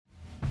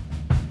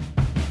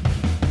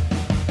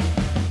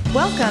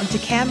Welcome to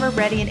Camera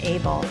Ready and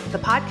Able, the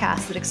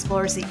podcast that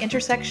explores the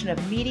intersection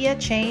of media,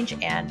 change,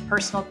 and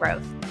personal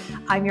growth.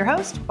 I'm your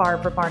host,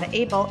 Barbara Barna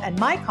Abel, and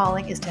my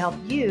calling is to help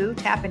you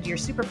tap into your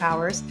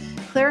superpowers,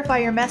 clarify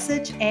your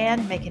message,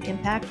 and make an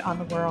impact on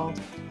the world.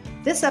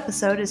 This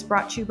episode is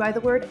brought to you by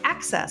the word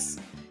access.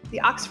 The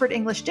Oxford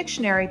English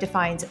Dictionary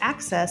defines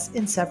access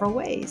in several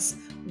ways.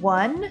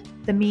 1,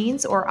 the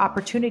means or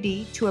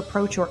opportunity to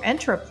approach or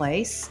enter a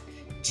place.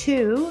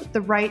 2,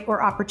 the right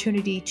or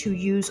opportunity to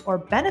use or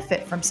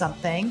benefit from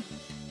something.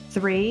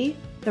 3,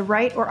 the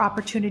right or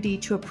opportunity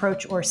to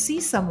approach or see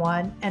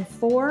someone. And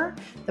 4,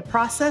 the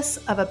process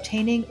of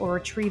obtaining or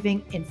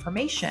retrieving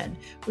information,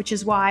 which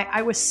is why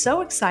I was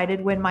so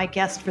excited when my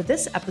guest for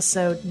this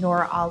episode,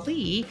 Nora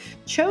Ali,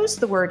 chose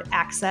the word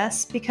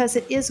access because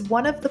it is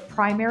one of the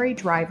primary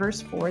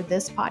drivers for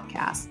this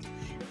podcast: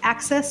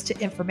 access to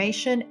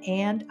information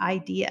and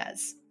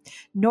ideas.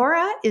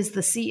 Nora is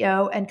the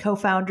CEO and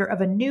co-founder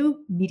of a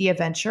new media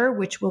venture,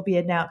 which will be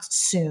announced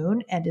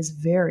soon and is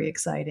very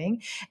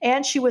exciting.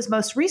 And she was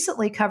most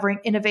recently covering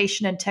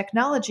innovation and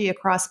technology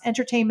across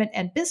entertainment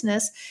and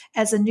business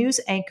as a news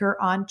anchor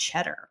on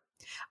Cheddar.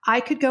 I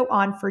could go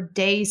on for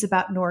days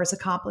about Nora's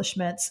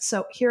accomplishments,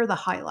 so here are the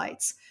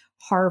highlights.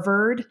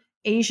 Harvard,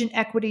 Asian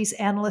equities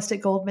analyst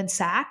at Goldman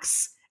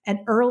Sachs,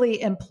 an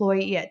early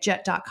employee at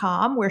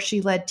Jet.com, where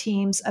she led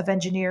teams of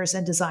engineers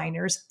and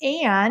designers.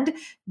 And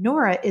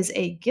Nora is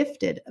a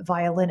gifted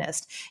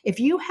violinist. If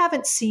you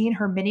haven't seen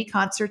her mini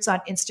concerts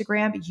on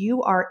Instagram,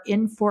 you are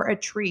in for a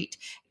treat,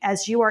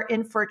 as you are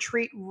in for a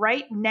treat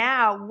right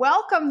now.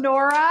 Welcome,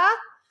 Nora.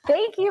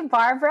 Thank you,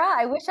 Barbara.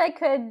 I wish I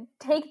could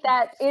take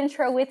that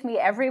intro with me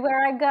everywhere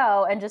I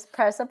go and just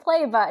press a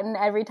play button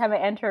every time I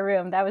enter a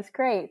room. That was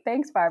great.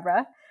 Thanks,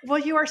 Barbara. Well,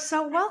 you are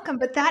so welcome,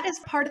 but that is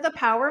part of the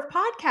power of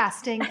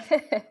podcasting.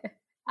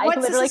 I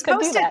literally could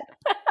do that.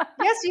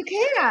 Yes, you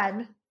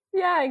can.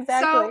 Yeah,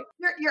 exactly.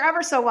 So you're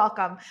ever so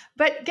welcome.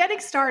 But getting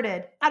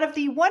started, out of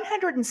the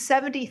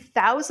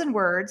 170,000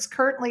 words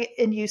currently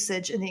in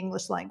usage in the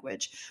English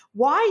language,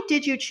 why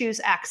did you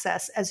choose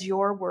access as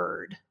your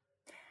word?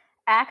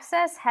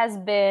 Access has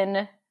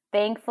been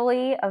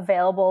thankfully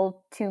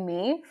available to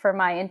me for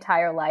my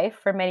entire life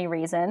for many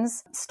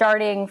reasons,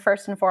 starting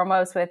first and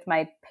foremost with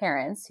my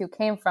parents who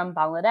came from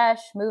Bangladesh,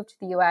 moved to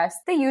the US,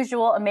 the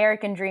usual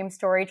American dream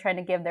story, trying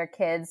to give their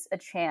kids a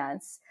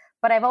chance.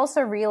 But I've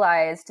also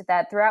realized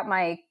that throughout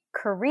my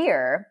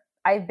career,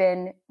 I've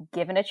been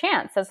given a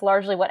chance. That's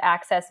largely what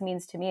access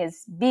means to me,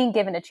 is being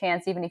given a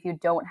chance, even if you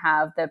don't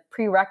have the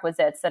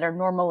prerequisites that are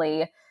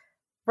normally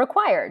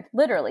required,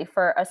 literally,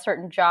 for a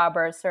certain job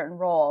or a certain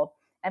role.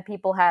 And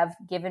people have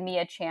given me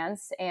a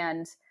chance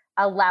and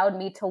allowed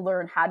me to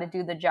learn how to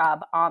do the job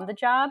on the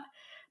job.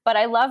 But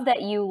I love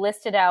that you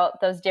listed out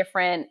those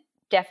different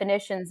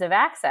definitions of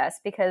access,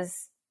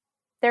 because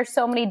there's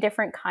so many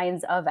different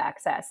kinds of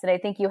access. And I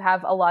think you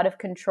have a lot of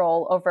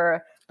control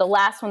over the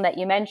last one that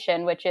you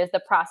mentioned, which is the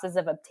process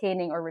of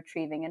obtaining or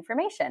retrieving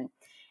information.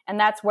 And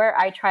that's where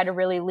I try to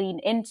really lean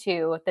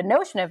into the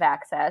notion of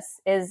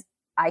access is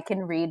I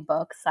can read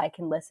books, I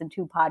can listen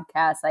to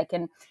podcasts, I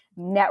can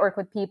network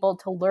with people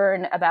to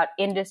learn about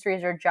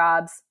industries or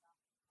jobs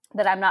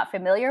that I'm not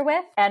familiar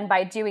with. And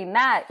by doing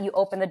that, you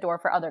open the door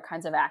for other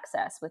kinds of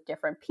access with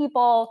different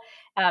people,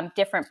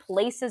 different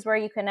places where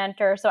you can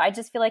enter. So I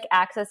just feel like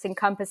access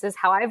encompasses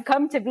how I've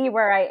come to be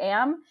where I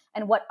am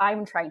and what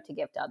I'm trying to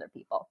give to other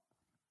people.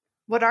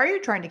 What are you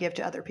trying to give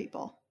to other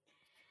people?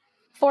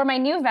 For my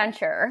new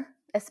venture,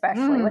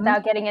 especially,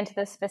 without getting into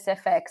the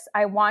specifics,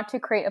 I want to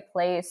create a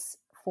place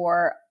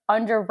for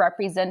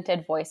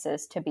underrepresented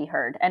voices to be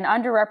heard. And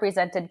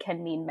underrepresented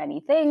can mean many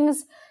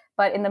things,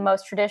 but in the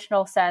most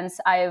traditional sense,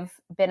 I've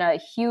been a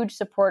huge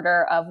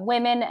supporter of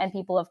women and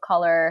people of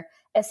color,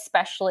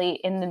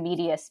 especially in the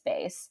media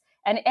space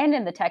and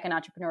in the tech and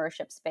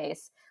entrepreneurship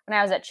space. When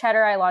I was at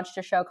Cheddar, I launched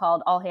a show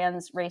called All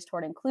Hands Race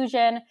Toward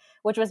Inclusion,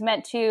 which was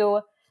meant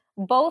to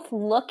both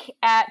look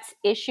at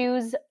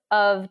issues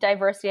of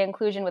diversity and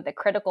inclusion with a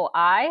critical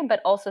eye,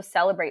 but also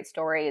celebrate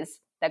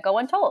stories that go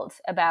untold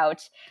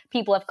about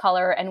people of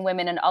color and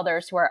women and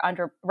others who are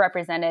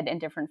underrepresented in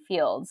different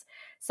fields.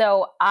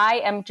 So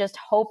I am just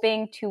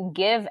hoping to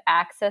give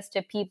access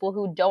to people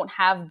who don't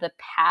have the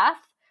path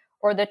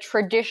or the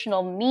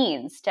traditional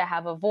means to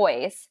have a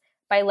voice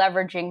by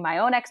leveraging my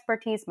own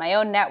expertise, my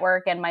own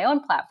network, and my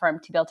own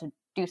platform to be able to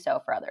do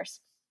so for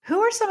others.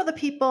 Who are some of the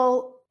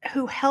people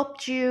who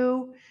helped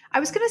you? I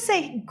was going to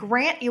say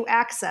grant you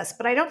access,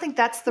 but I don't think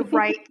that's the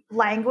right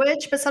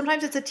language. But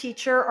sometimes it's a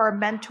teacher or a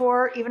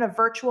mentor, even a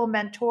virtual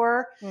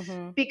mentor,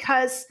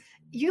 because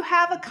you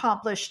have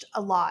accomplished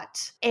a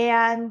lot.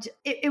 And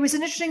it was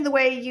interesting the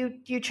way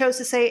you chose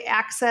to say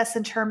access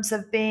in terms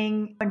of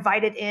being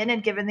invited in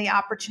and given the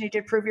opportunity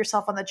to prove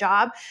yourself on the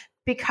job,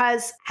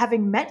 because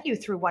having met you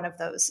through one of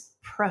those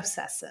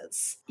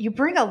processes, you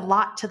bring a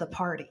lot to the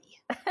party.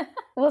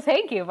 Well,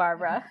 thank you,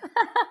 Barbara.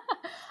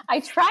 I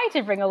try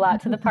to bring a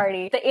lot to the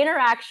party. The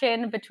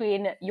interaction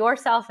between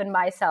yourself and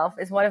myself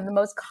is one of the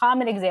most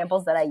common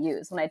examples that I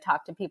use when I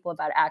talk to people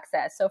about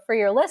access. So for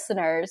your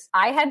listeners,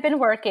 I had been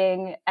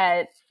working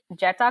at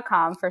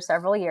Jet.com for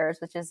several years,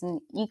 which is an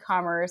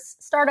e-commerce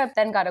startup,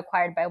 then got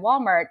acquired by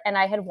Walmart. And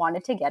I had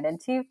wanted to get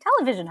into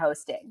television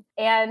hosting.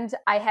 And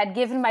I had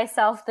given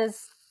myself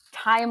this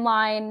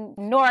timeline.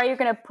 Nora, you're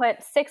going to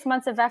put 6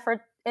 months of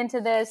effort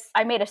into this.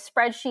 I made a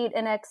spreadsheet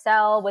in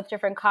Excel with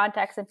different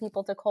contacts and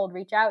people to cold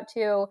reach out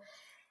to.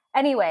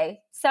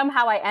 Anyway,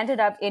 somehow I ended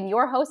up in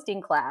your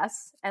hosting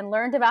class and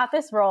learned about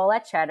this role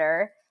at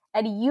Cheddar.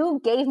 And you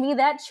gave me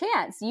that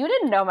chance. You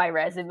didn't know my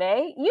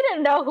resume. You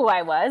didn't know who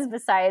I was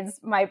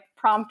besides my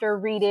prompter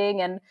reading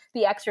and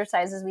the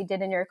exercises we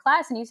did in your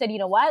class. And you said, you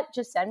know what?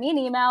 Just send me an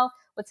email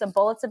with some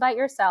bullets about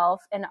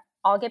yourself and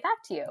I'll get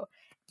back to you.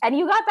 And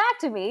you got back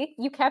to me.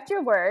 You kept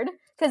your word.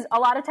 Because a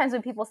lot of times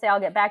when people say, I'll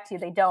get back to you,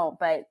 they don't.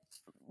 But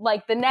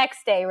like the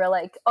next day, we're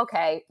like,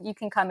 okay, you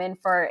can come in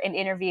for an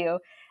interview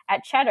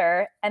at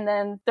Cheddar. And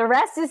then the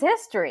rest is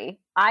history.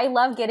 I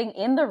love getting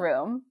in the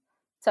room.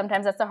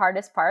 Sometimes that's the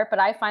hardest part, but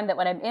I find that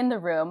when I'm in the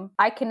room,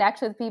 I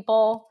connect with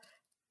people.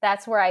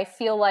 That's where I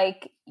feel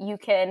like you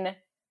can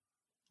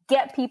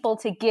get people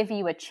to give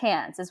you a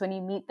chance, is when you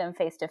meet them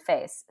face to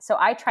face. So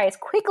I try as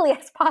quickly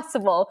as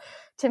possible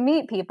to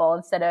meet people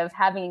instead of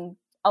having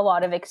a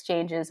lot of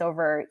exchanges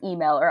over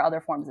email or other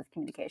forms of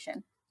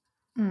communication.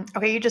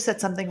 Okay, you just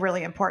said something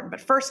really important. But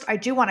first, I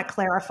do want to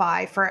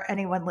clarify for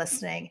anyone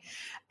listening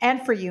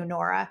and for you,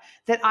 Nora,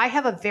 that I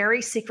have a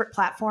very secret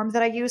platform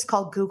that I use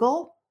called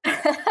Google.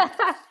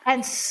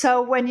 And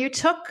so when you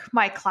took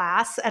my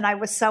class and I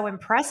was so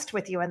impressed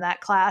with you in that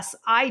class,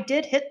 I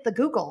did hit the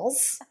Googles.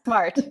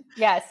 Smart.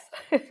 Yes.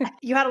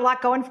 You had a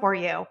lot going for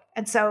you.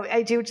 And so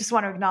I do just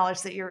want to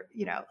acknowledge that you're,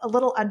 a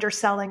little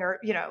underselling or,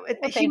 your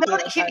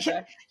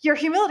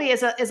humility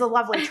is a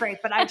lovely trait,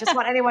 but I just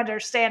want anyone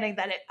understanding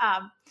that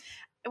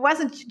it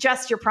wasn't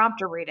just your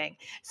prompter reading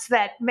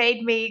that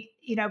made me,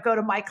 go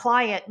to my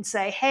client and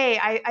say, hey,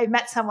 I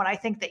met someone I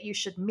think that you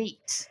should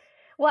meet.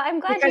 Well,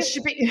 I'm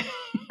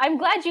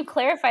glad you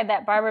clarified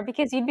that, Barbara,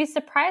 because you'd be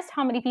surprised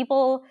how many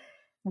people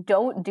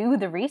don't do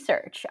the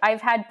research. I've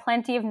had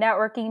plenty of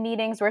networking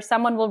meetings where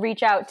someone will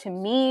reach out to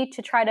me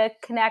to try to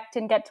connect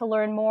and get to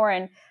learn more,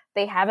 and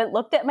they haven't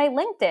looked at my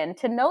LinkedIn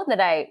to know that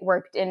I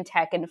worked in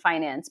tech and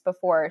finance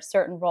before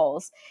certain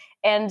roles.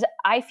 And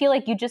I feel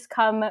like you just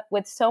come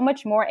with so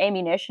much more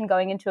ammunition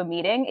going into a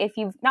meeting if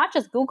you've not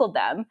just Googled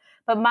them,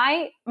 but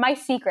my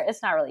secret,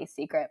 it's not really a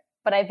secret,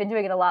 but I've been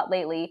doing it a lot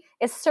lately,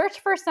 is search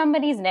for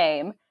somebody's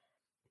name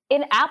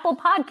in Apple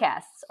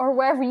Podcasts or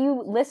wherever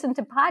you listen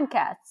to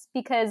podcasts.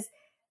 Because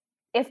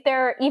if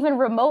they're even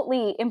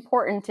remotely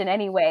important in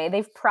any way,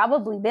 they've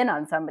probably been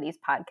on somebody's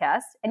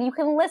podcast, and you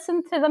can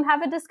listen to them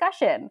have a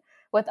discussion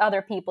with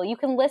other people. You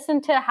can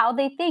listen to how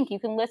they think. You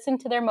can listen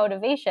to their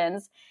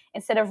motivations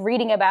instead of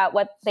reading about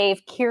what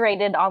they've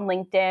curated on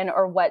LinkedIn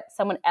or what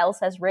someone else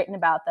has written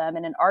about them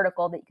in an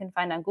article that you can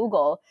find on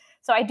Google.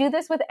 So I do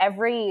this with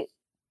every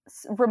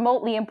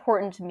remotely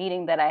important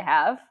meeting that I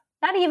have.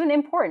 Not even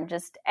important,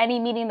 just any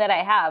meeting that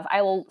I have.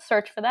 I will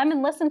search for them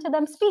and listen to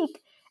them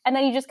speak. And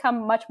then you just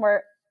come much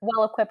more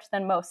well-equipped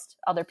than most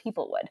other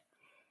people would.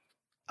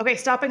 Okay,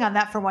 stopping on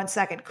that for 1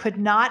 second. Could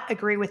not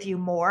agree with you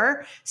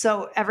more.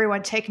 So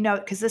everyone take note,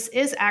 because this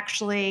is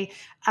actually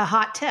a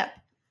hot tip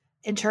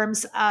in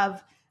terms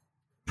of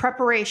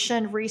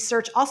preparation,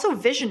 research, also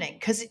visioning.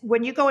 Because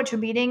when you go into a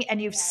meeting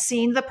and you've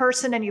seen the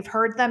person and you've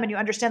heard them and you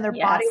understand their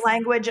body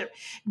language,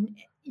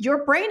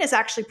 your brain is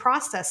actually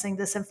processing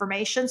this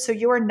information. So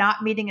you are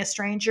not meeting a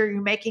stranger.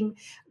 You're making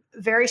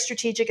very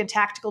strategic and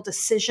tactical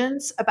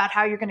decisions about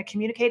how you're going to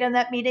communicate in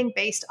that meeting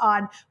based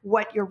on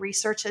what your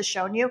research has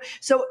shown you.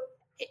 So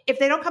if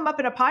they don't come up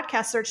in a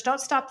podcast search,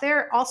 don't stop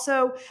there.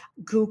 Also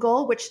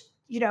Google, which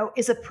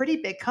is a pretty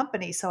big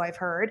company, so I've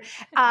heard.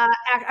 And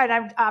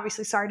I'm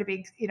obviously sorry to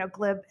be,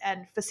 glib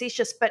and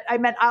facetious, but I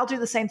meant I'll do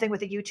the same thing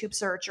with a YouTube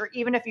search, or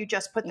even if you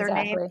just put their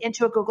name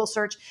into a Google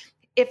search,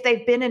 if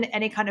they've been in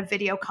any kind of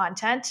video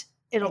content,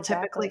 it'll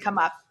typically come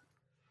up.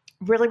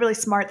 Really, really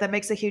smart. That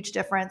makes a huge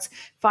difference.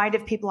 Find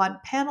if people on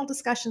panel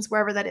discussions,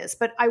 wherever that is.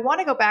 But I want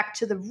to go back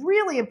to the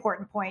really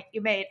important point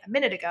you made a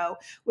minute ago,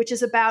 which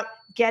is about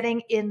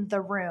getting in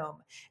the room.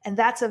 And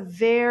that's a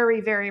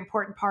very, very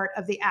important part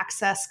of the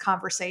access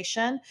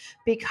conversation,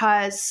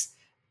 because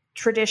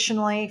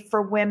traditionally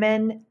for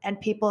women and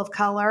people of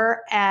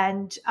color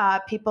and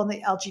people in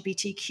the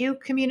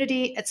LGBTQ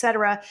community, et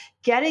cetera,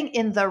 getting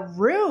in the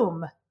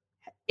room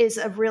is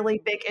a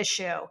really big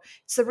issue.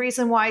 It's the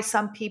reason why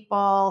some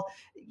people,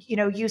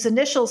 use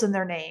initials in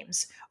their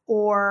names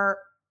or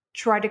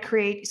try to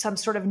create some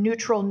sort of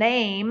neutral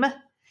name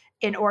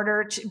in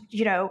order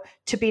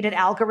to beat an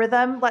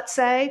algorithm, let's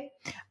say,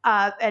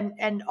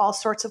 and all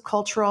sorts of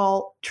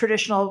cultural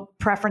traditional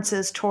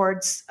preferences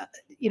towards,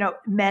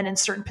 men in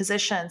certain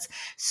positions.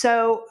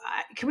 So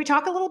can we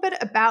talk a little bit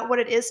about what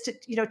it is to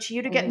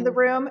you to get in the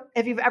room?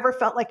 If you've ever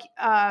felt like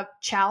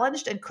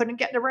challenged and couldn't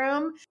get in a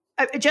room?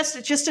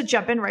 Just to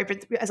jump in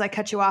right as I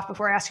cut you off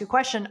before I ask you a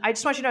question, I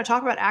just want you to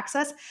talk about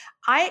access.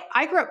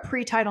 I grew up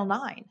pre-Title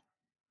IX.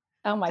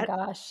 Oh my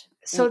gosh.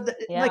 So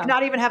like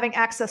not even having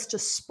access to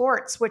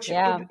sports, which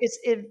is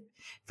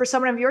for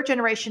someone of your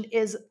generation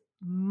is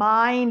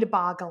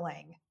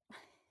mind-boggling.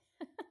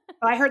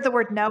 I heard the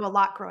word no a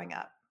lot growing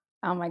up.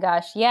 Oh my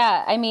gosh.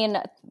 Yeah. I mean,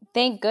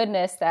 thank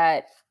goodness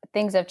that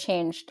things have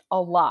changed a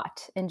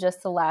lot in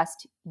just the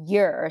last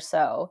year or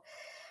so.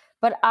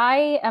 But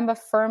I am a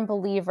firm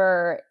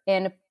believer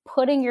in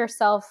putting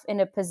yourself in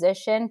a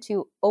position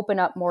to open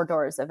up more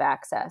doors of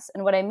access.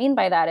 And what I mean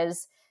by that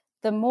is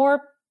the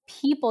more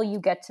people you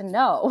get to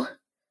know,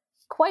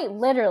 quite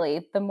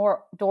literally, the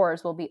more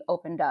doors will be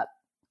opened up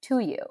to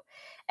you.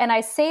 And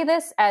I say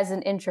this as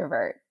an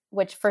introvert,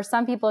 which for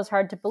some people is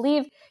hard to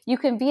believe. You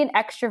can be an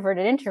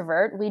extroverted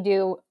introvert. We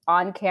do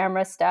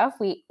on-camera stuff.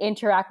 We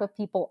interact with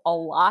people a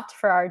lot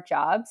for our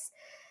jobs.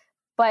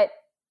 But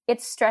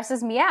it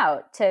stresses me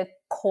out to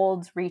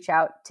cold reach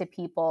out to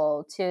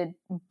people, to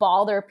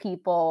bother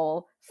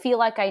people, feel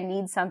like I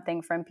need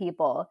something from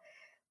people.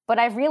 But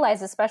I've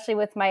realized, especially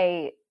with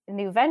my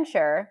new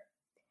venture,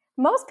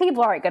 most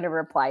people aren't going to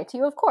reply to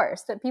you, of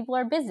course, that people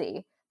are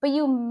busy. But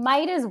you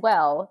might as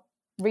well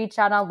reach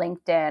out on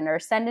LinkedIn or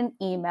send an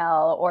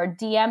email or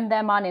DM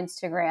them on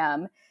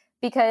Instagram,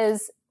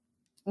 because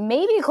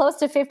maybe close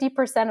to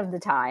 50% of the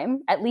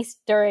time, at least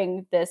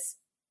during this,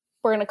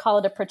 we're going to call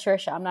it a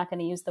Patricia. I'm not going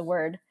to use the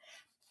word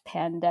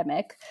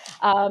pandemic.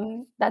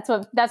 That's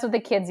what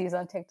the kids use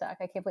on TikTok.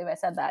 I can't believe I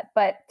said that.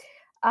 But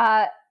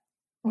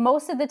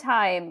most of the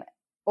time,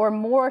 or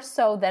more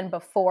so than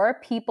before,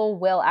 people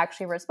will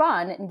actually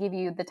respond and give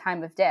you the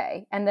time of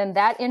day. And then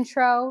that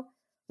intro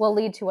will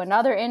lead to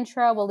another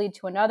intro, will lead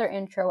to another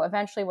intro,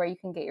 eventually where you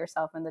can get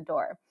yourself in the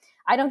door.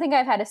 I don't think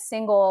I've had a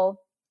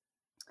single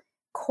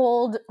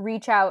cold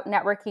reach out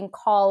networking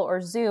call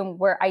or Zoom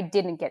where I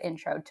didn't get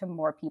intro to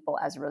more people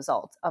as a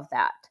result of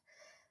that.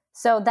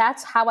 So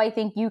that's how I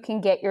think you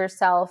can get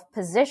yourself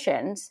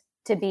positioned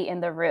to be in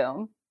the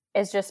room,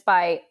 is just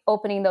by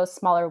opening those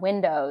smaller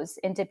windows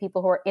into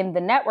people who are in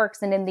the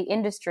networks and in the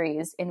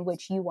industries in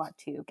which you want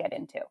to get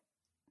into.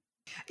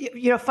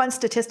 Fun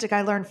statistic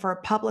I learned for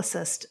a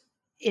publicist.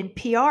 In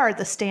PR,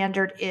 the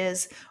standard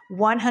is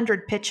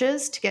 100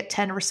 pitches to get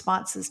 10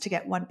 responses to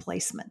get one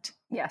placement.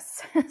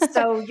 Yes.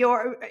 So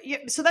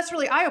that's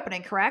really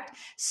eye-opening, correct?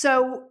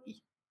 So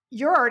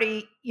you're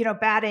already,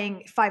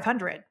 batting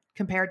 500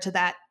 compared to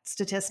that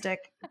statistic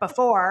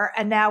before.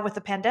 And now with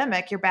the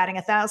pandemic, you're batting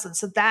 1,000.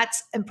 So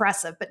that's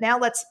impressive. But now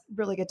let's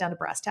really get down to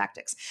brass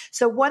tactics.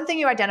 So one thing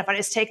you identified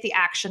is take the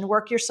action,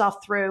 work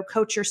yourself through,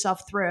 coach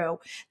yourself through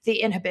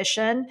the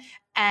inhibition,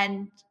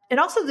 and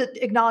also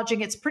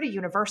acknowledging it's pretty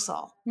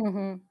universal,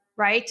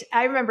 right?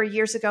 I remember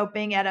years ago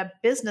being at a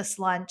business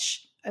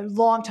lunch a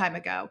long time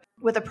ago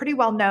with a pretty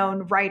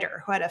well-known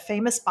writer who had a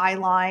famous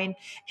byline.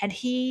 And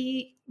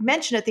he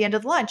mentioned at the end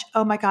of the lunch,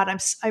 oh my God,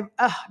 I'm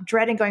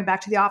dreading going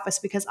back to the office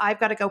because I've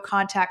got to go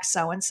contact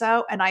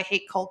so-and-so and I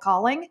hate cold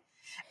calling.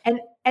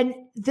 And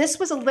this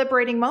was a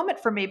liberating moment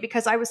for me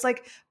because I was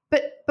like,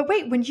 but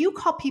wait, when you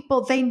call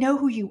people, they know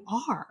who you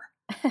are.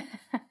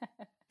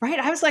 Right.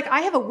 I was like,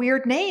 I have a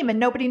weird name and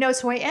nobody knows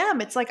who I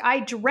am. It's like, I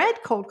dread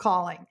cold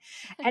calling.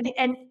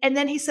 And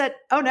then he said,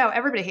 oh no,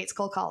 everybody hates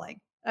cold calling.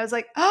 I was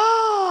like,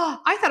 oh,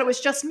 I thought it was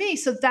just me.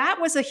 So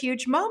that was a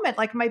huge moment,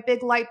 like my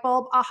big light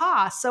bulb,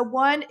 aha. So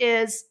one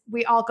is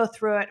we all go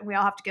through it and we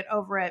all have to get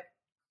over it.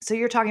 So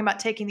you're talking about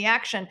taking the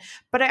action,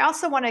 but I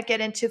also want to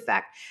get into the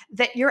fact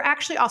that you're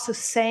actually also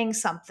saying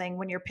something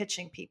when you're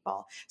pitching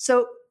people.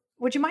 So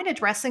would you mind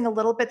addressing a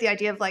little bit the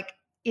idea of like,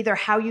 either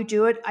how you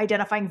do it,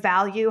 identifying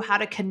value, how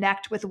to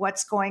connect with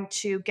what's going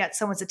to get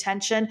someone's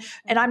attention.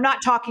 And I'm not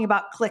talking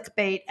about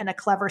clickbait and a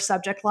clever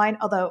subject line,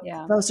 although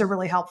those are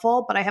really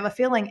helpful, but I have a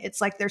feeling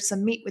it's like there's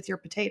some meat with your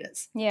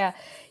potatoes. Yeah.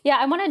 Yeah.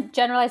 I want to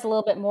generalize a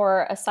little bit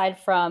more aside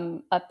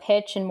from a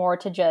pitch and more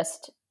to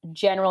just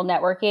general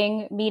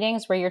networking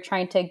meetings where you're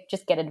trying to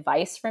just get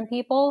advice from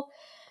people.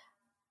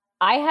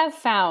 I have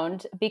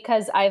found,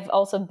 because I've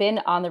also been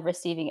on the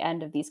receiving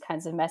end of these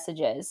kinds of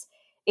messages,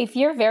 if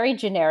you're very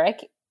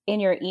generic in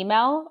your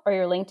email or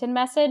your LinkedIn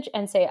message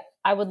and say,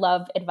 I would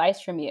love advice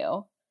from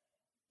you,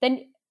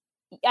 then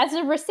as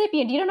a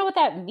recipient, you don't know what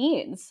that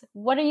means.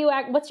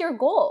 What's your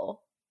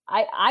goal?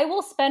 I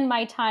will spend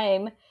my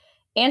time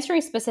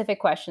answering specific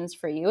questions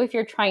for you if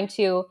you're trying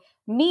to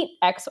meet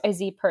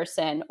XYZ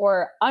person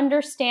or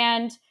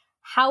understand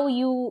how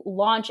you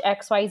launch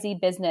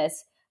XYZ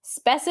business.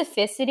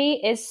 Specificity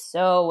is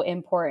so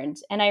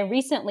important. And I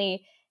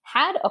recently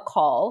had a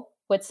call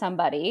with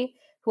somebody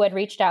who had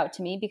reached out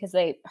to me because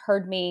they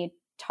heard me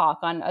talk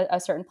on a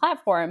certain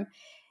platform.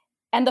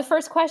 And the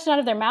first question out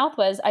of their mouth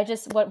was, I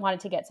just wanted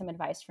to get some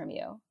advice from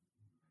you.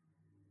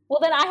 Well,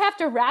 then I have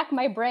to rack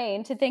my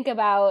brain to think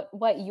about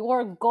what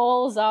your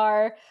goals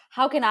are.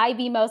 How can I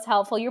be most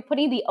helpful? You're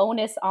putting the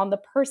onus on the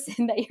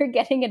person that you're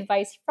getting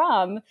advice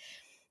from.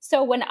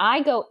 So when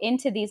I go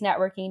into these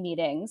networking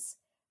meetings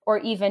or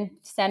even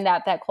send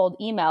out that cold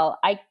email,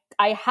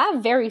 I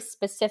have very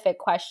specific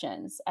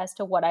questions as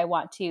to what I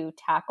want to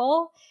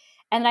tackle.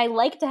 And I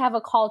like to have a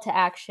call to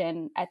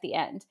action at the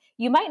end.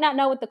 You might not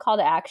know what the call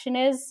to action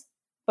is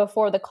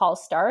before the call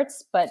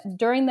starts, but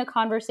during the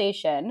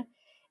conversation,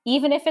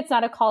 even if it's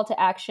not a call to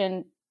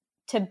action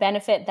to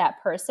benefit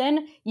that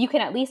person, you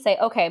can at least say,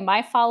 okay,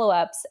 my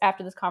follow-ups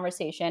after this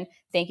conversation,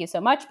 thank you so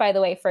much, by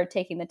the way, for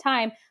taking the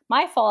time.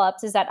 My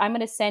follow-ups is that I'm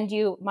going to send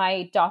you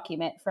my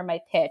document for my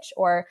pitch,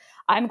 or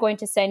I'm going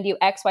to send you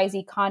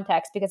XYZ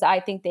context because I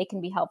think they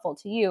can be helpful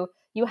to you.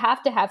 You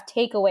have to have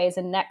takeaways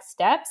and next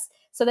steps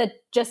so that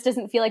just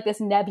doesn't feel like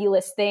this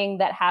nebulous thing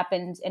that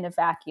happened in a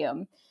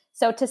vacuum.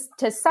 So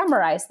to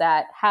summarize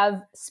that,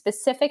 have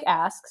specific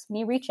asks,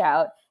 me reach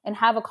out, and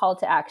have a call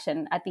to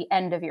action at the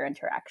end of your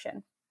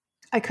interaction.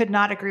 I could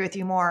not agree with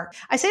you more.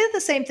 I say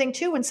the same thing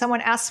too when someone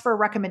asks for a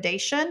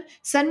recommendation,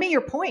 send me your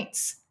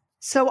points.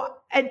 So,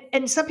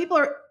 and some people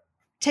are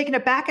taken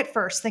aback at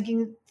first,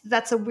 thinking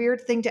that's a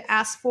weird thing to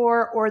ask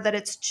for or that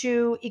it's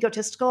too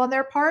egotistical on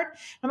their part.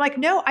 I'm like,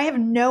 no, I have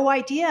no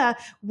idea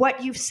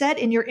what you've said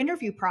in your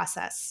interview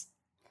process.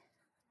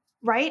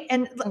 Right.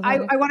 And I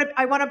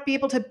want to be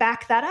able to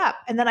back that up,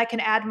 and then I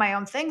can add my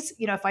own things,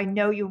 if I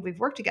know you and we've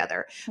worked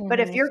together. But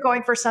if you're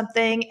going for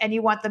something and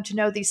you want them to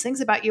know these things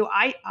about you,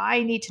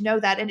 I need to know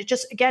that. And it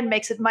just, again,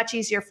 makes it much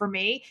easier for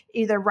me,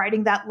 either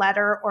writing that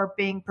letter or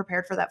being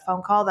prepared for that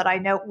phone call, that I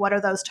know what are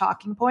those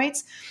talking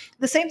points.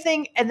 The same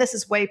thing, and this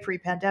is way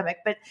pre-pandemic,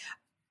 but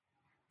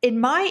in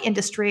my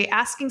industry,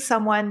 asking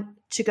someone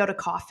to go to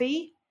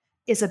coffee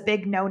is a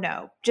big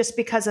no-no just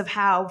because of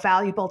how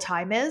valuable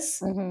time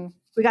is.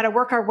 We got to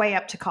work our way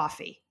up to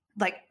coffee,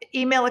 like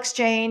email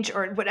exchange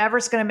or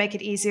whatever's going to make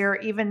it easier,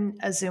 even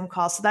a Zoom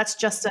call. So that's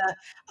just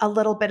a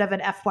little bit of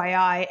an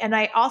FYI. And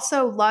I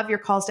also love your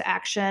calls to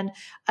action.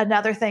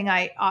 Another thing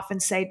I often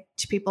say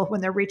to people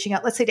when they're reaching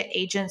out, let's say to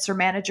agents or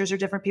managers or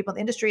different people in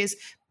the industry, is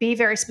be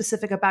very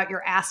specific about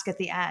your ask at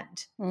the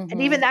end. And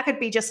even that could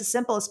be just as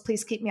simple as,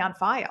 please keep me on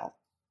file.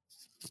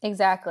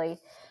 Exactly.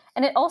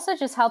 And it also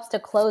just helps to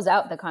close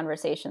out the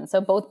conversation.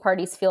 So both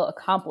parties feel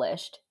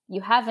accomplished.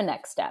 You have a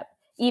next step.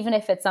 Even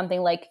if it's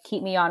something like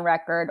keep me on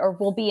record or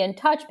we'll be in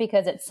touch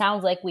because it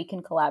sounds like we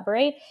can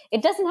collaborate,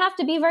 it doesn't have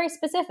to be very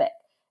specific.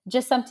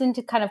 Just something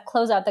to kind of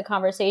close out the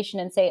conversation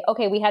and say,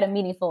 okay, we had a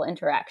meaningful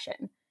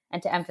interaction,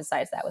 and to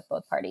emphasize that with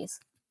both parties.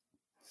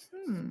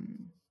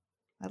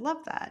 I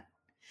love that.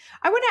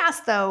 I want to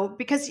ask though,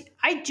 because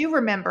I do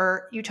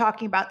remember you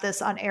talking about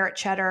this on Air at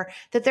Cheddar,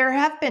 that there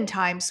have been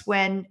times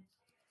when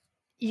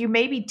you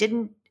maybe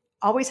didn't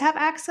always have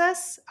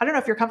access. I don't know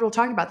if you're comfortable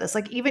talking about this,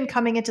 like even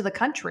coming into the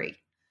country.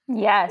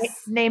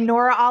 Yes. Named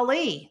Nora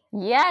Ali.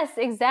 Yes,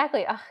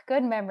 exactly. Oh,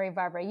 good memory,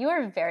 Barbara. You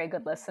are a very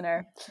good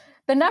listener.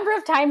 The number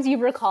of times you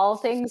recall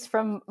things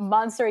from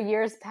months or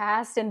years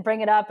past and bring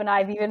it up and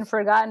I've even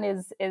forgotten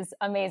is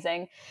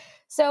amazing.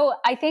 So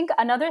I think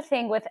another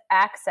thing with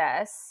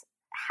access,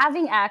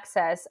 having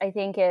access, I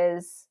think,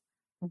 is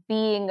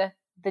being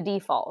the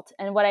default.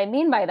 And what I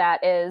mean by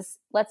that is,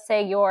 let's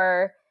say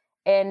you're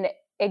an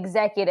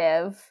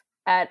executive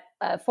at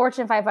a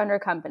Fortune 500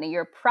 company.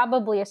 You're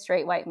probably a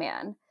straight white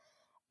man.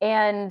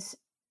 And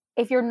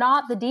if you're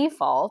not the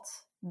default,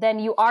 then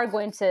you are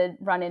going to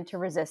run into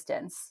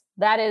resistance.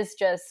 That is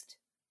just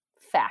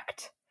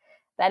fact.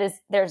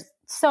 There's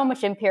so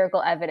much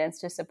empirical evidence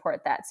to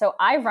support that. So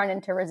I've run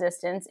into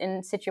resistance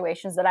in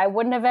situations that I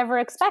wouldn't have ever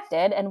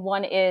expected. And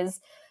one is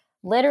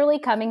literally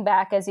coming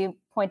back, as you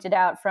pointed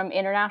out, from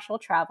international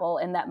travel,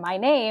 and that my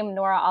name,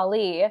 Nora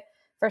Ali,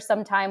 for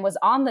some time was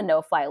on the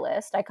no-fly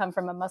list. I come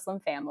from a Muslim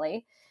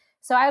family.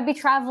 So I would be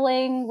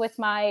traveling with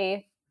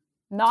my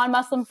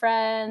non-Muslim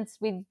friends.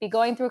 We'd be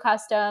going through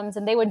customs,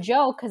 and they would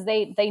joke because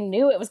they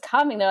knew it was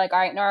coming. They're like, all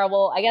right, Nora,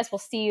 well, I guess we'll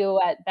see you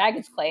at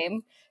baggage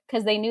claim,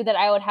 because they knew that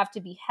I would have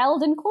to be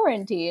held in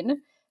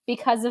quarantine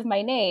because of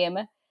my name.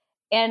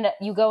 And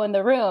you go in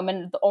the room,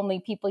 and the only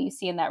people you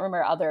see in that room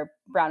are other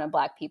brown and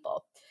black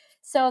people.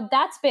 So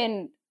that's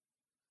been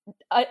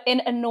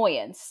an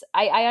annoyance.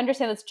 I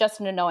understand it's just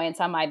an annoyance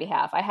on my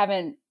behalf. I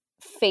haven't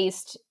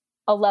faced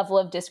a level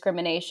of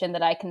discrimination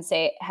that I can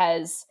say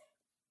has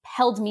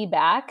held me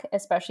back,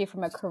 especially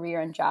from a career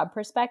and job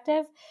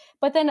perspective.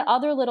 But then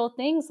other little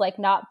things like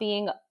not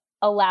being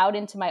allowed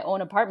into my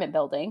own apartment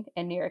building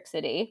in New York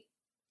City,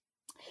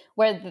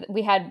 where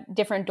we had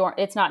different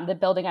it's not the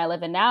building I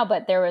live in now,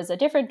 but there was a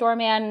different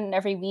doorman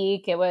every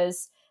week. It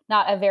was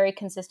not a very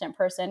consistent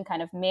person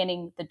kind of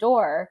manning the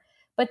door,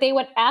 but they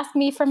would ask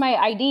me for my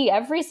ID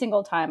every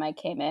single time I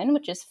came in,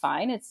 which is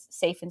fine. It's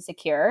safe and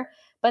secure.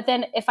 But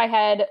then if I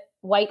had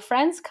white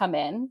friends come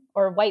in,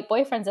 or white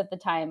boyfriends at the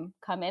time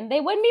come in,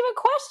 they wouldn't even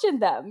question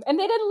them. And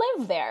they didn't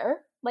live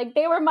there. Like,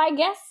 they were my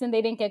guests and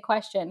they didn't get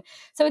questioned.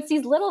 So it's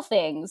these little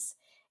things.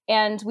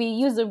 And we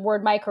use the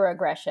word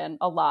microaggression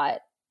a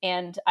lot.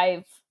 And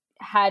I've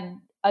had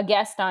a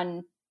guest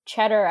on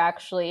Cheddar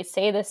actually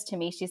say this to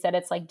me. She said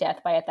it's like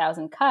death by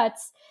 1,000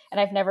 cuts. And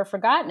I've never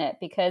forgotten it,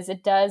 because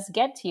it does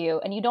get to you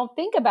and you don't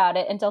think about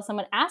it until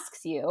someone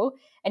asks you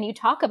and you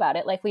talk about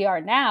it like we are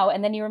now.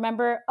 And then you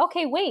remember,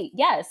 okay, wait,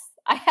 yes,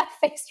 I have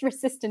faced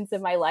resistance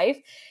in my life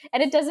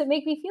and it doesn't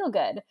make me feel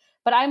good.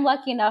 But I'm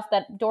lucky enough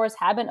that doors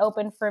have been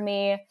open for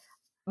me.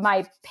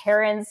 My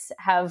parents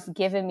have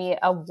given me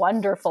a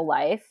wonderful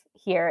life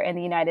here in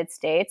the United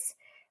States.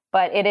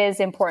 But it is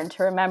important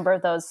to remember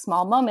those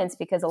small moments,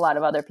 because a lot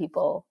of other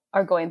people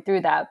are going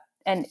through that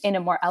and in a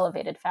more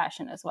elevated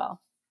fashion as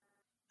well.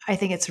 I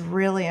think it's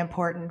really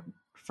important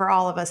for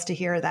all of us to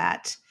hear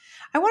that.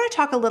 I want to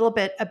talk a little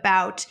bit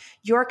about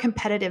your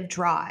competitive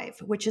drive,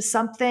 which is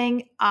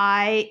something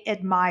I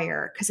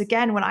admire. Because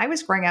again, when I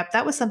was growing up,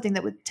 that was something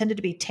that tended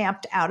to be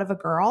tamped out of a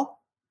girl.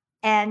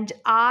 And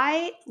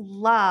I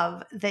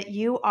love that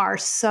you are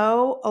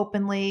so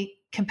openly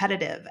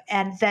competitive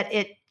and that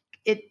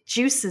it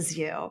juices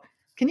you.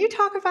 Can you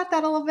talk about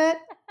that a little bit?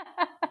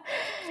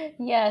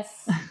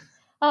 Yes.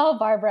 Oh,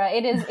 Barbara,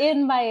 it is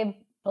in my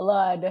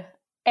blood.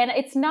 And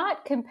it's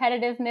not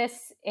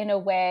competitiveness in a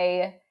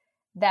way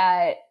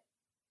that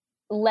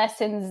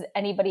lessens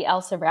anybody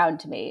else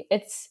around me.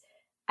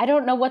 I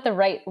don't know what the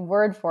right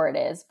word for it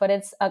is, but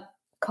it's a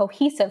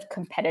cohesive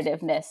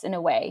competitiveness in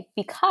a way,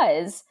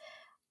 because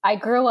I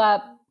grew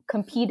up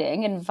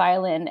competing in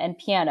violin and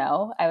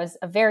piano. I was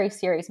a very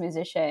serious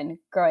musician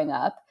growing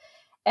up.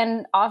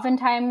 And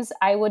oftentimes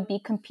I would be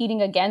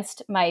competing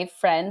against my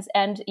friends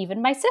and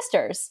even my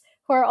sisters,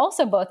 who are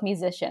also both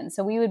musicians.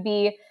 So we would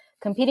be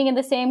competing in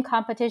the same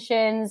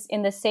competitions,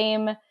 in the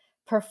same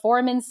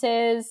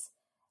performances,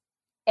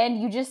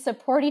 and you just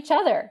support each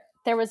other.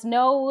 There was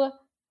no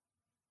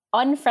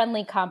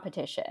unfriendly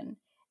competition.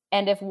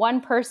 And if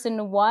one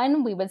person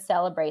won, we would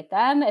celebrate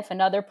them. If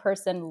another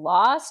person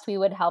lost, we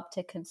would help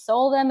to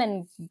console them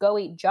and go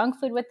eat junk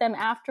food with them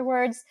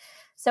afterwards.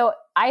 So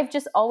I've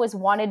just always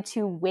wanted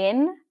to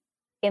win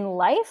in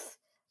life,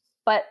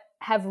 but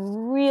have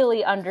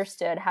really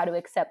understood how to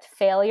accept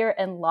failure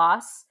and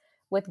loss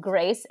with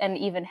grace and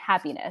even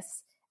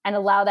happiness, and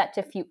allow that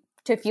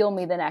to fuel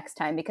me the next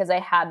time, because I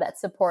had that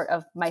support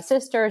of my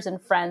sisters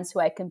and friends who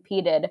I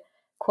competed,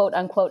 quote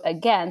unquote,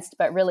 against,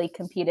 but really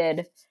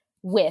competed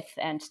with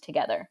and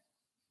together.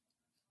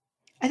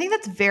 I think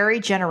that's very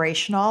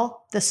generational,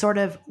 the sort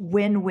of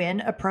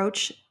win-win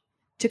approach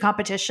to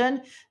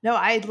competition. No,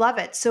 I love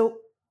it. So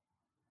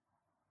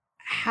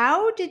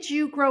how did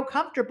you grow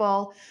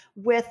comfortable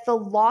with the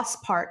loss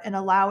part and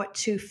allow it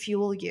to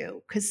fuel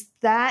you? Because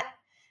that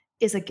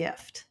is a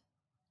gift.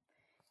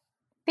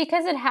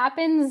 Because it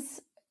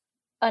happens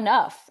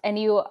enough, and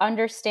you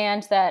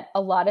understand that a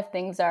lot of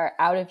things are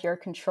out of your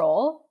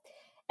control.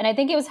 And I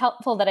think it was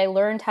helpful that I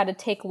learned how to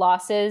take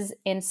losses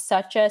in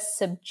such a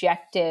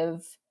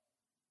subjective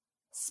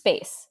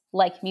space,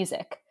 like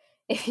music.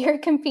 If you're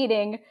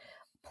competing,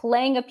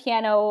 playing a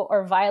piano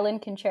or violin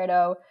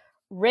concerto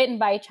written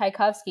by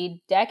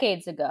Tchaikovsky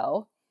decades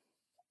ago,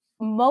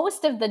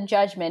 most of the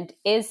judgment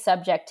is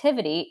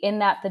subjectivity, in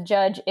that the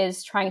judge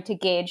is trying to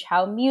gauge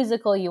how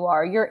musical you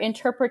are, your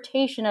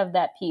interpretation of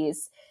that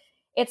piece.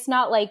 It's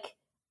not like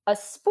a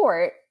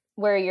sport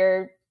where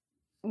you're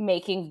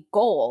making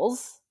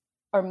goals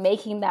or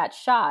making that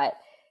shot.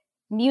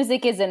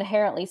 Music is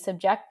inherently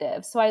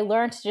subjective. So I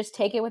learned to just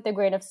take it with a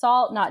grain of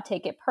salt, not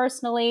take it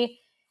personally,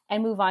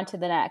 and move on to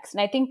the next.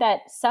 And I think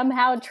that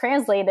somehow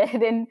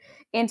translated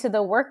into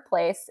the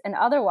workplace and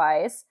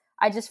otherwise.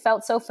 I just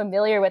felt so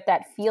familiar with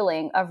that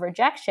feeling of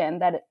rejection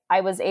that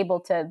I was able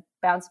to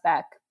bounce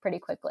back pretty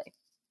quickly.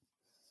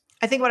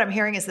 I think what I'm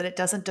hearing is that it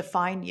doesn't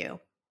define you.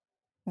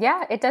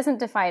 Yeah, it doesn't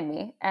define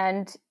me.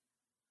 And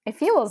it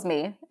fuels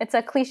me. It's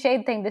a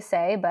cliched thing to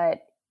say,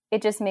 but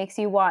it just makes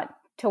you want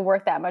to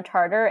work that much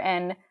harder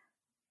and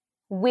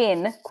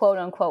win, quote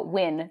unquote,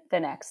 win the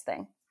next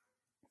thing.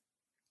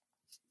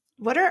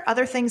 What are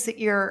other things that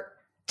you're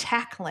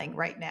tackling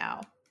right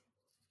now?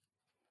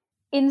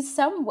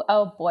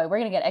 Oh boy, we're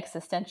going to get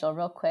existential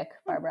real quick,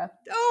 Barbara.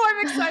 Oh,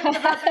 I'm excited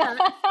about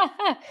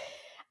that.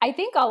 I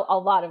think a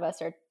lot of us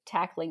are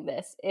tackling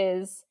this,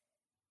 is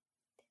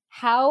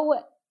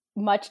how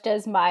much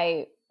does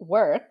my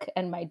work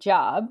and my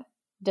job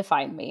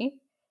define me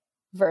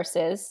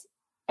versus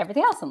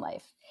everything else in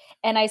life?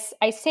 And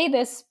I say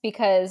this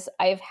because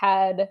I've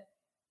had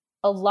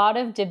a lot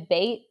of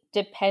debate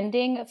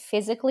depending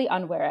physically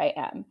on where I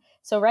am.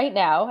 So right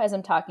now, as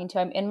I'm talking to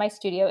you, I'm in my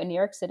studio in New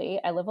York City.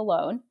 I live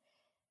alone.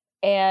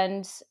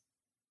 And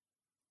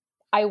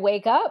I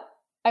wake up,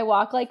 I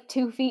walk like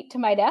 2 feet to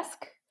my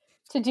desk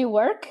to do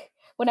work.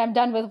 When I'm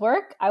done with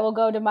work, I will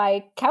go to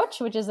my couch,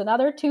 which is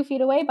another 2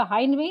 feet away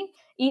behind me,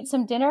 eat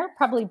some dinner,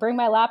 probably bring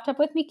my laptop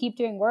with me, keep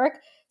doing work.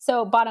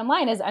 So bottom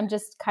line is I'm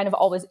just kind of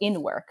always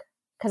in work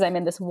because I'm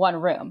in this one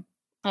room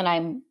and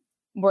I'm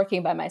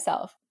working by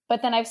myself.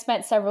 But then I've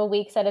spent several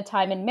weeks at a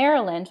time in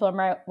Maryland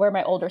where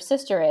my older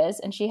sister is,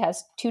 and she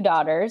has 2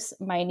 daughters,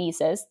 my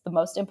nieces, the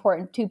most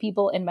important 2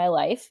 people in my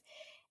life.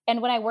 And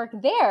when I work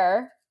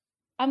there,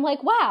 I'm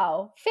like,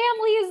 wow,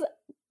 family is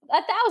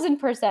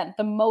 1,000%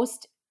 the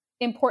most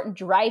important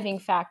driving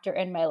factor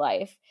in my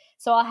life.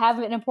 So I'll have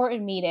an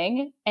important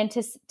meeting, and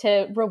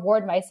to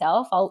reward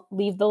myself, I'll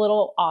leave the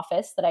little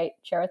office that I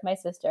share with my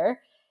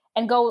sister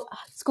and go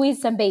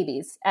squeeze some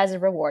babies as a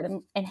reward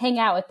and hang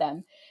out with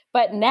them.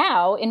 But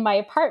now in my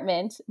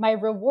apartment, my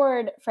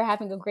reward for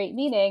having a great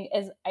meeting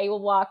is I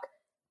will walk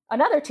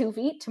another 2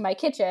 feet to my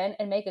kitchen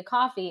and make a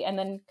coffee and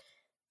then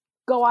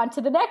go on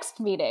to the next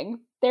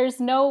meeting.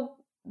 There's no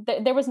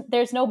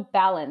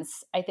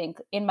balance, I think,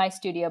 in my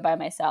studio by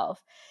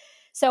myself.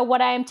 So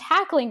what I am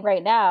tackling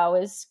right now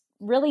is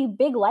really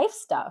big life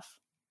stuff.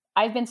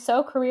 I've been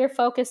so career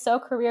focused, so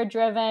career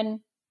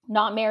driven,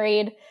 not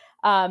married,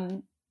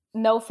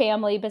 no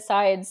family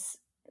besides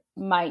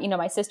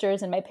my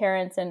sisters and my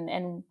parents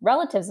and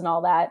relatives and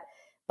all that.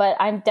 But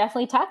I'm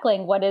definitely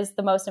tackling what is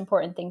the most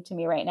important thing to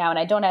me right now. And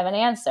I don't have an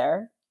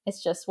answer.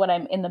 It's just what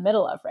I'm in the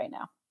middle of right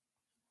now.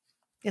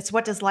 It's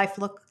what does life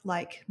look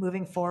like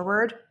moving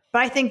forward?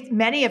 But I think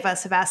many of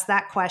us have asked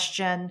that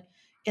question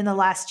in the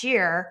last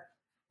year.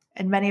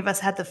 And many of us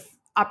had the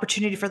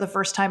opportunity for the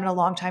first time in a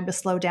long time to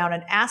slow down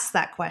and ask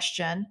that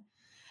question.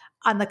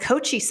 On the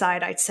coachy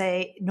side, I'd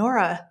say,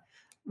 Nora,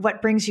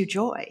 what brings you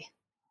joy?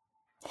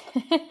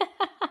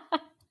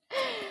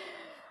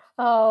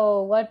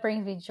 Oh, what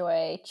brings me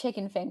joy?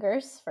 Chicken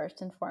fingers,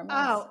 first and foremost.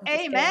 Oh,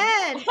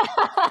 amen.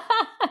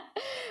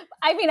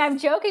 I mean, I'm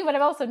joking, but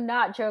I'm also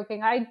not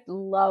joking. I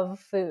love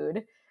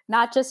food,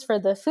 not just for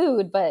the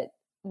food, but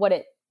what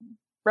it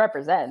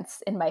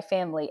represents in my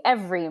family.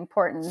 Every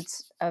important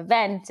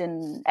event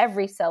and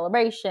every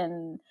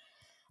celebration,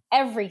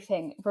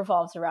 everything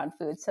revolves around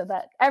food. So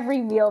that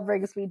every meal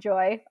brings me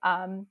joy.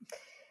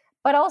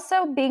 But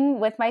also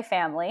being with my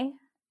family.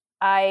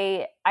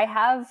 I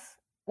have,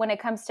 when it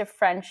comes to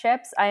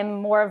friendships,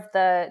 I'm more of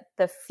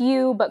the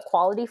few but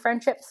quality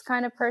friendships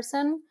kind of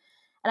person.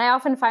 And I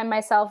often find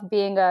myself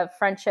being a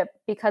friendship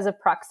because of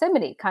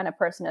proximity kind of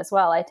person as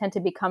well. I tend to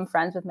become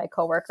friends with my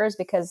coworkers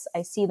because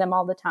I see them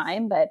all the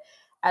time. But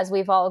as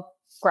we've all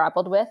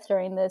grappled with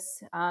during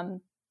this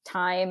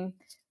time,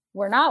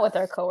 we're not with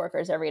our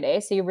coworkers every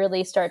day. So you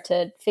really start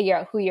to figure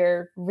out who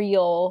your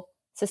real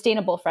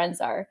sustainable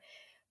friends are.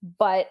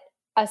 But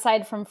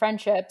aside from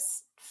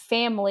friendships,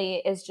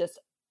 family is just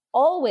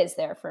always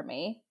there for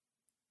me.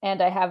 And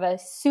I have a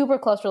super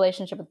close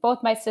relationship with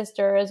both my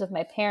sisters, with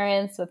my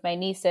parents, with my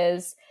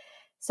nieces.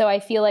 So I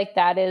feel like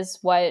that is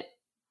what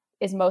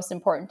is most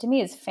important to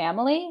me is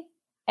family.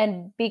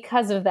 And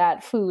because of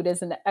that, food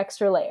is an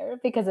extra layer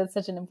because it's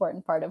such an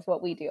important part of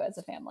what we do as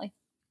a family.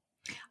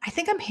 I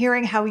think I'm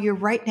hearing how you're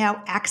right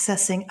now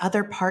accessing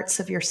other parts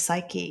of your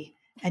psyche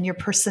and your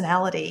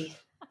personality.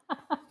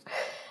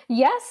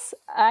 Yes,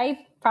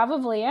 I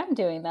probably am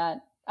doing that.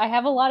 I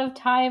have a lot of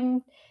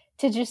time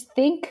to just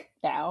think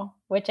now,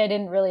 which I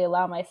didn't really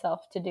allow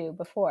myself to do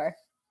before.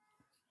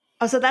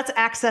 Oh, so that's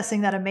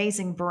accessing that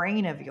amazing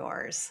brain of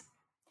yours.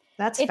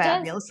 That's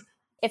fabulous.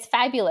 It's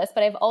fabulous,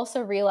 but I've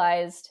also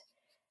realized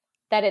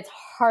that it's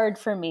hard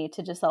for me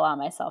to just allow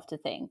myself to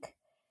think.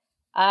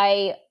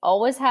 I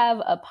always have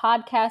a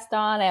podcast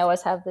on. I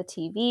always have the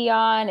TV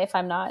on. If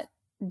I'm not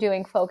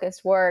doing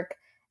focused work,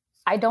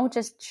 I don't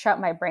just shut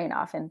my brain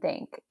off and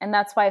think. And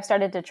that's why I've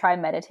started to try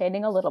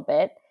meditating a little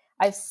bit.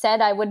 I've said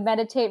I would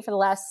meditate for the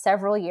last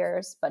several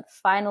years, but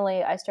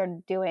finally I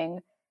started doing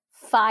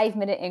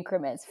 5-minute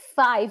increments,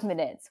 5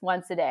 minutes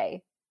once a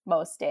day,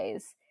 most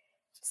days.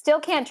 Still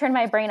can't turn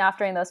my brain off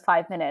during those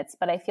 5 minutes,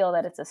 but I feel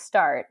that it's a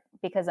start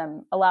because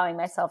I'm allowing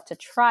myself to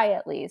try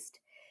at least.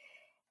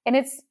 And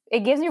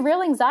it gives me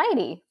real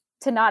anxiety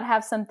to not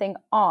have something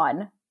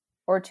on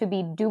or to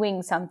be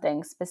doing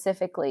something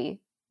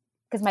specifically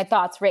because my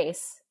thoughts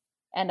race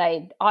and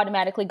I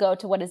automatically go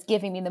to what is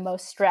giving me the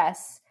most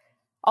stress.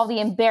 All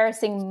the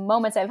embarrassing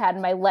moments I've had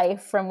in my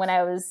life from when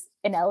I was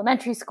in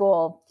elementary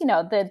school,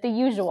 the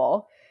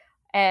usual.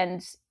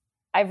 And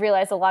I've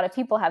realized a lot of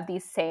people have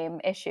these same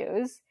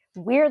issues.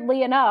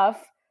 Weirdly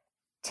enough,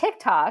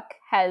 TikTok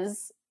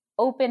has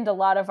opened a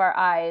lot of our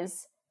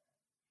eyes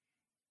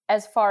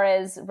as far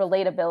as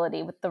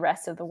relatability with the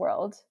rest of the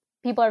world.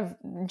 People are,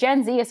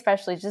 Gen Z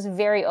especially, just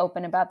very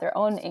open about their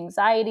own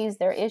anxieties,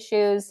 their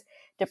issues,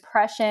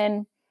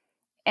 depression.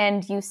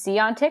 And you see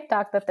on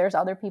TikTok that there's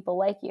other people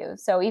like you.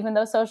 So even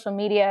though social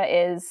media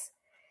is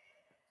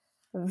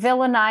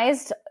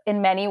villainized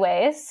in many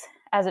ways,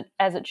 as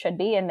it should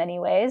be in many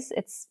ways,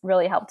 it's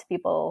really helped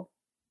people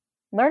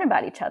learn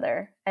about each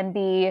other and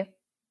be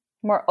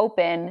more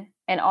open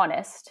and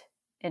honest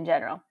in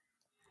general.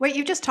 Wait,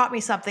 you just taught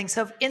me something.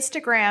 So if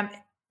Instagram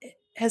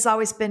has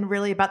always been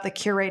really about the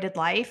curated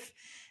life,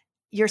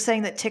 you're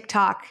saying that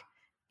TikTok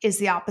is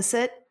the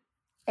opposite?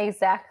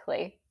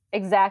 Exactly.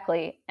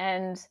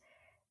 And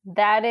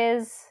that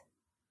is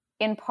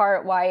in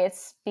part why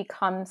it's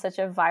become such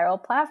a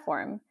viral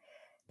platform,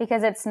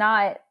 because it's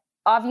not,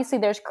 obviously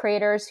there's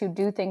creators who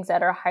do things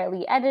that are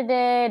highly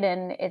edited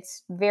and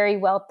it's very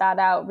well thought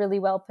out, really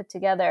well put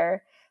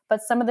together.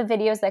 But some of the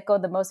videos that go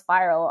the most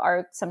viral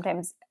are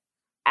sometimes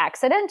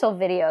accidental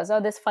videos. Oh,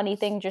 this funny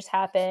thing just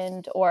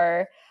happened,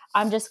 or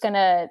I'm just going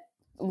to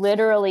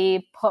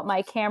literally put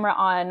my camera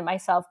on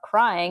myself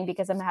crying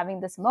because I'm having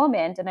this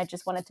moment and I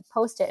just wanted to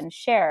post it and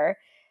share.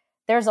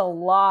 There's a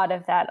lot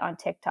of that on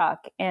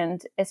TikTok.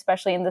 And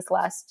especially in this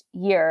last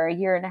year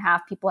and a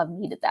half, people have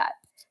needed that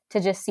to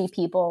just see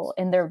people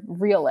in their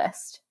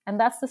realist. And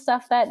that's the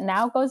stuff that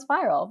now goes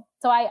viral.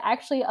 So I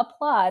actually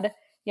applaud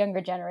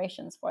younger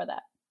generations for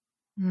that.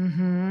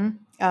 Mm-hmm.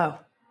 Oh,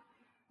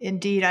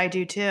 indeed, I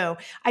do too.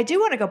 I do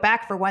want to go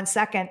back for 1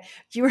 second.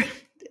 You were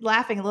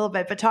laughing a little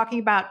bit, but talking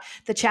about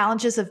the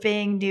challenges of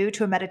being new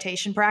to a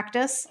meditation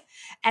practice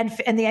and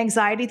the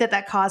anxiety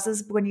that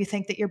causes when you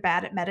think that you're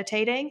bad at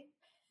meditating.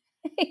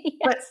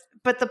 Yes.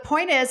 But the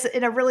point is,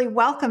 in a really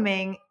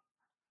welcoming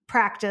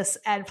practice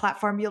and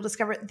platform, you'll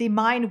discover the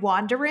mind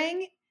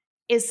wandering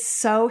is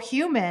so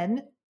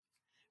human,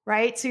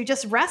 right? So you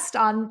just rest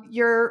on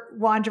your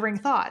wandering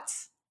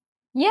thoughts.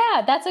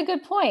 Yeah, that's a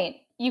good point.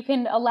 You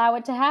can allow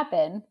it to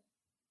happen.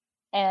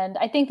 And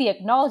I think the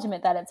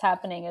acknowledgement that it's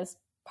happening is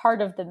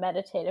part of the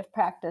meditative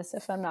practice,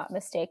 if I'm not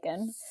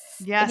mistaken.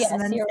 Yes,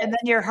 and you're right. then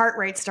your heart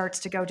rate starts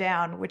to go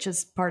down, which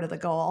is part of the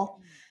goal.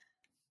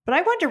 But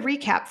I wanted to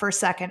recap for a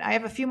second. I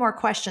have a few more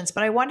questions,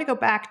 but I want to go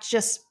back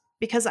just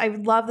because I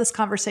love this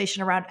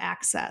conversation around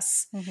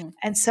access. Mm-hmm.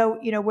 And so,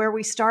 where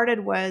we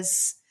started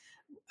was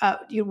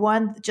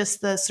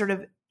just the sort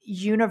of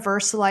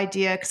universal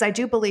idea, because I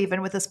do believe,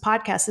 and with this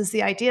podcast, is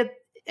the idea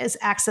is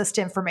access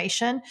to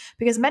information,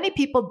 because many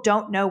people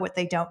don't know what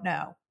they don't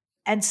know.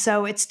 And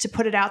so it's to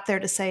put it out there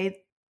to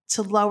say,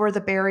 to lower the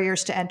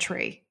barriers to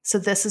entry. So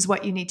this is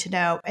what you need to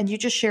know. And you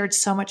just shared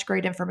so much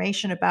great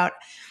information about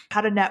how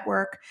to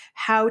network,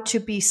 how to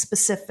be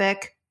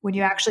specific when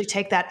you actually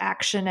take that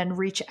action and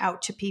reach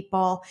out to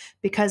people,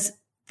 because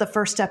the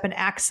first step in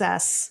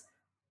access,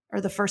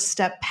 or the first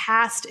step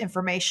past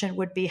information,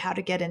 would be how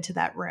to get into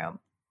that room.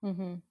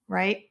 Mm-hmm.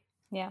 Right?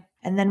 Yeah.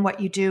 And then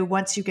what you do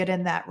once you get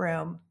in that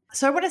room.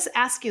 So I want to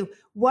ask you,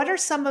 what are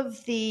some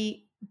of the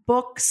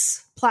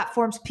books,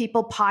 platforms,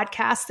 people,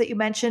 podcasts that you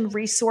mentioned,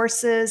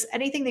 resources,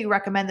 anything that you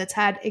recommend that's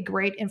had a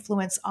great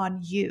influence on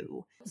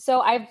you?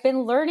 So I've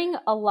been learning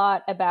a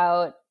lot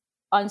about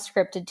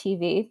unscripted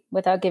TV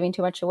without giving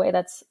too much away.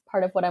 That's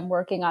part of what I'm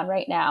working on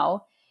right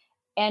now.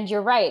 And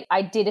you're right.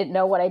 I didn't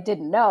know what I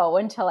didn't know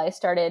until I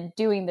started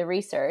doing the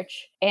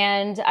research.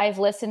 And I've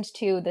listened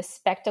to the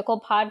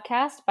Spectacle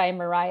podcast by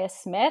Mariah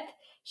Smith.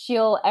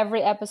 She'll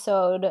every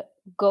episode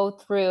go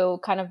through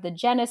kind of the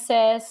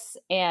genesis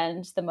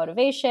and the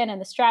motivation and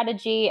the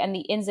strategy and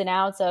the ins and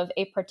outs of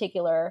a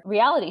particular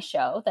reality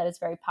show that is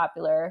very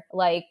popular.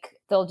 Like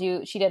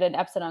she did an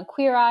episode on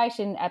Queer Eye.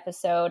 She did an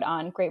episode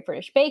on Great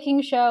British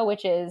Baking Show,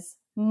 which is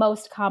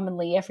most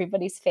commonly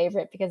everybody's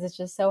favorite because it's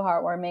just so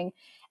heartwarming,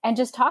 and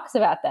just talks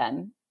about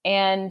them.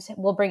 And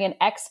we'll bring in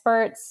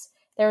experts.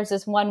 There was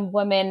this one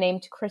woman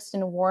named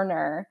Kristen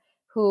Warner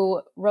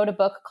who wrote a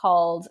book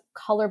called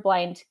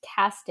Colorblind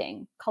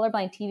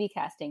TV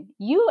Casting.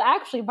 You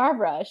actually,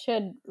 Barbara,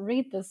 should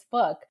read this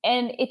book.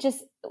 And it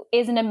just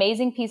is an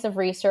amazing piece of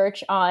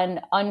research on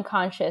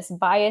unconscious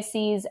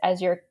biases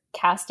as you're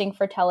casting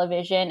for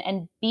television.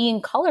 And being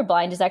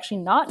colorblind is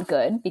actually not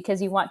good, because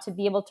you want to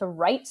be able to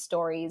write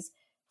stories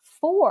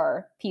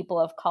for people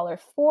of color,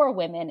 for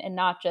women, and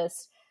not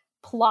just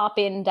plop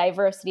in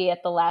diversity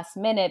at the last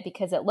minute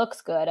because it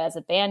looks good as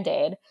a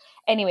Band-Aid.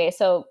 Anyway,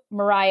 so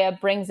Mariah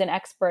brings in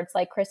experts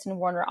like Kristen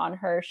Warner on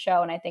her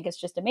show, and I think it's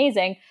just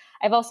amazing.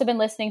 I've also been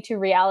listening to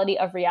Reality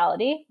of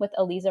Reality with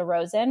Eliza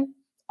Rosen.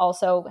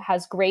 Also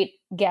has great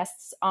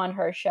guests on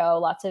her show,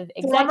 lots of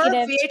executives.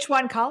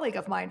 Former VH1 colleague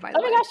of mine, by the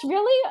way. Oh my gosh,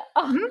 really?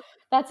 Oh,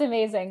 That's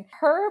amazing.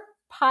 Her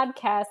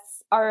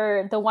podcasts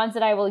are the ones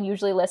that I will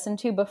usually listen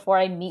to before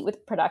I meet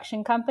with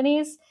production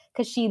companies,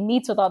 because she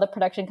meets with all the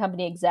production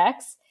company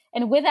execs.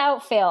 And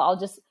without fail, I'll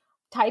just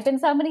type in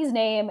somebody's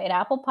name in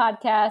Apple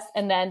Podcasts,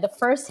 and then the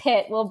first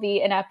hit will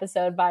be an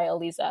episode by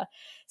Eliza.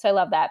 So I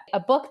love that. A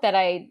book that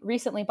I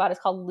recently bought is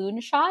called Loon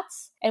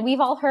Shots. And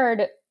we've all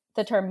heard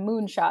the term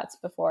moonshots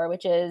before,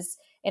 which is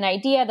an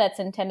idea that's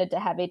intended to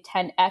have a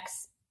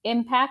 10x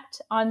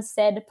impact on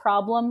said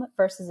problem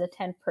versus a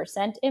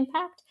 10%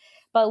 impact.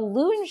 But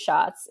loon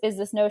shots is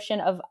this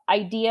notion of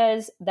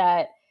ideas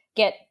that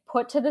get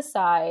put to the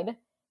side,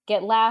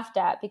 get laughed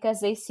at because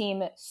they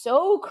seem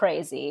so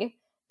crazy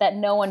that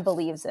no one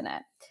believes in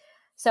it.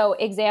 So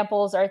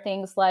examples are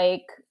things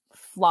like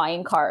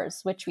flying cars,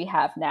 which we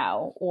have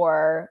now,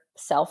 or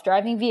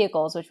self-driving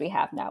vehicles, which we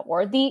have now,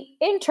 or the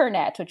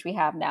internet, which we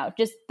have now.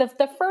 Just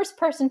the first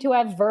person to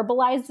have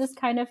verbalized this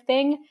kind of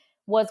thing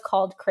was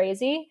called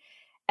crazy.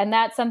 And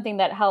that's something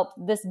that helped.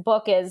 This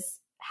book is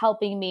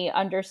helping me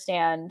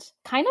understand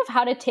kind of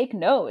how to take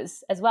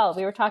no's as well.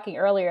 We were talking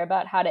earlier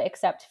about how to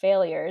accept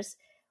failures.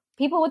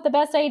 People with the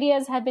best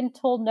ideas have been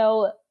told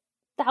no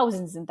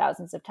thousands and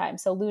thousands of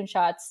times. So Loon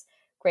Shots,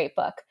 great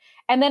book.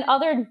 And then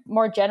other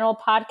more general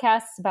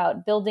podcasts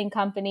about building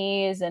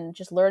companies and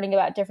just learning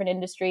about different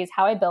industries.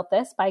 How I Built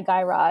This by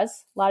Guy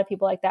Raz. A lot of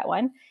people like that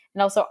one.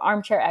 And also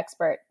Armchair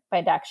Expert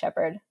by Dax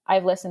Shepard.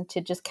 I've listened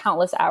to just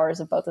countless hours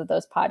of both of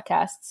those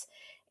podcasts,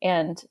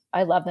 and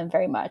I love them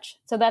very much.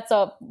 So that's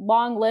a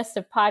long list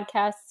of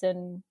podcasts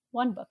and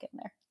one book in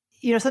there.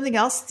 You know, something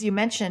else you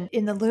mentioned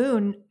in the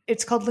Loon,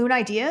 it's called Loon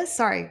Ideas.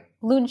 Sorry.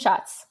 Loon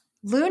Shots.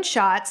 Loon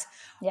Shots.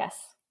 Yes.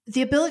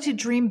 The ability to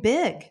dream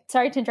big.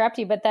 Sorry to interrupt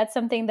you, but that's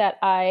something that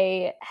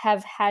I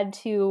have had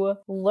to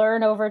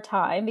learn over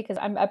time because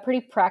I'm a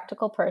pretty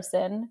practical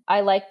person.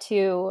 I like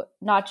to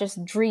not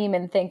just dream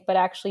and think, but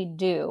actually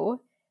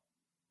do.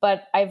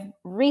 But I've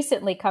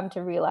recently come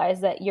to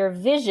realize that your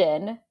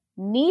vision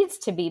needs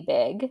to be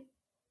big,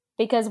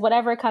 because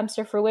whatever comes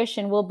to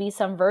fruition will be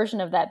some version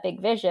of that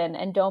big vision,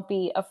 and don't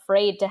be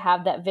afraid to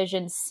have that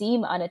vision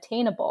seem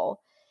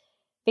unattainable.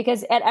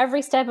 Because at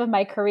every step of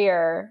my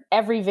career,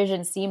 every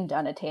vision seemed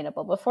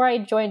unattainable. Before I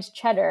joined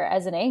Cheddar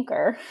as an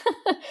anchor,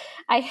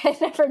 I had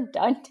never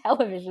done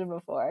television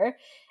before.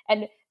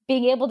 And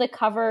being able to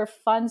cover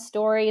fun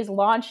stories,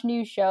 launch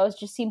new shows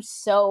just seemed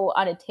so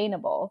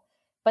unattainable.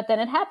 But then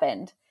it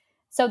happened.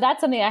 So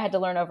that's something I had to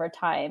learn over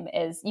time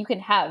is you can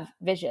have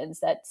visions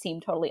that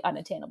seem totally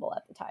unattainable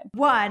at the time.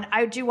 One,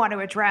 I do want to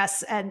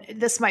address, and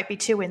this might be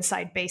too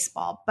inside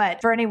baseball,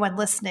 but for anyone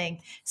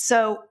listening,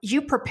 so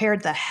you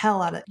prepared the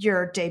hell out of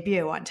your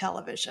debut on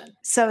television.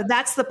 So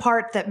that's the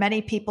part that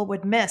many people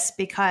would miss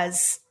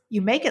because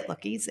you make it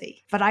look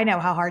easy, but I know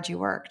how hard you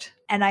worked.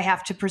 And I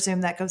have to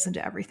presume that goes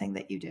into everything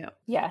that you do.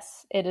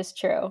 Yes, it is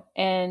true.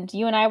 And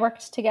you and I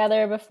worked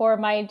together before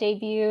my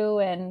debut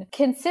and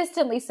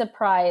consistently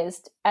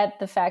surprised at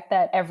the fact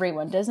that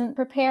everyone doesn't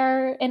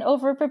prepare and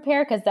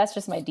over-prepare, because that's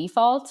just my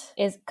default,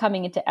 is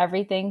coming into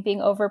everything being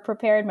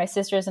over-prepared. My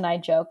sisters and I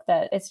joke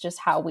that it's just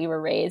how we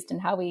were raised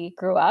and how we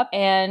grew up.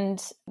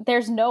 And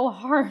there's no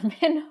harm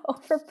in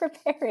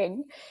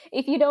over-preparing.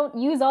 If you don't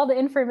use all the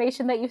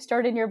information that you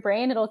stored in your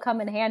brain, it'll come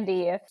in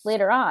handy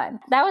later on.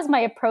 That was my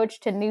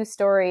approach to new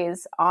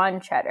stories on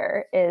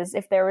Cheddar, is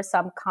if there was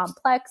some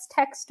complex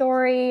tech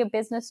story, a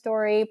business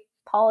story,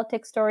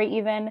 politics story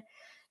even,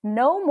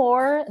 no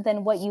more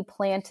than what you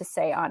plan to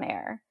say on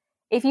air.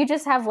 If you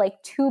just have like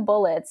 2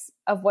 bullets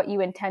of what you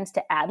intend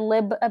to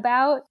ad-lib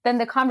about, then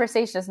the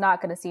conversation is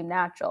not going to seem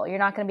natural. You're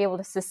not going to be able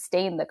to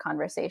sustain the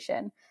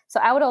conversation. So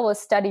I would always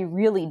study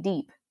really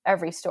deep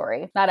every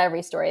story. Not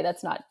every story,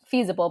 that's not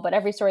feasible, but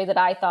every story that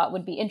I thought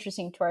would be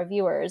interesting to our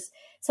viewers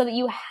so that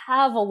you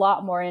have a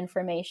lot more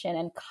information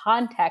and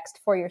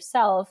context for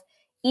yourself,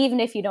 even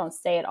if you don't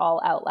say it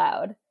all out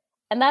loud.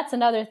 And that's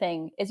another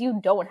thing, is you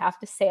don't have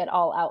to say it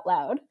all out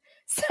loud.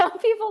 Some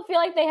people feel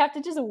like they have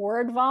to just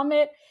word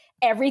vomit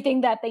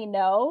everything that they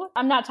know.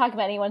 I'm not talking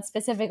about anyone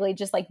specifically,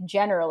 just like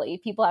generally.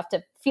 People have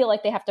to feel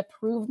like they have to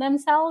prove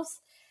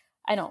themselves.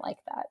 I don't like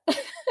that.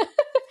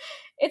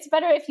 It's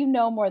better if you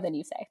know more than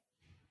you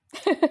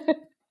say.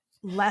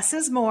 Less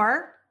is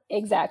more.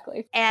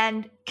 Exactly.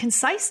 And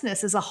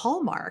conciseness is a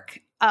hallmark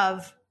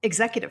of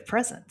executive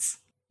presence.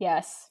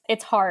 Yes,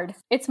 it's hard.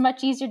 It's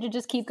much easier to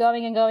just keep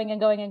going and going and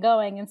going and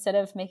going instead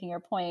of making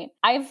your point.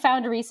 I've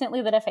found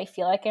recently that if I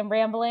feel like I'm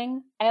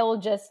rambling, I will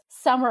just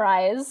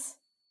summarize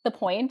the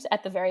point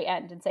at the very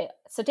end and say,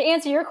 so to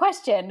answer your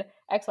question,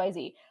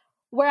 XYZ,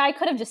 where I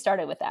could have just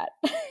started with that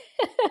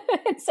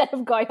instead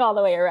of going all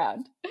the way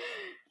around.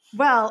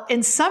 Well,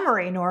 in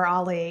summary, Noor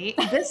Ali,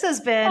 this has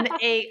been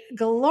a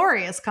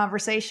glorious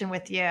conversation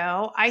with you.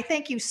 I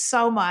thank you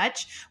so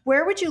much.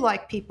 Where would you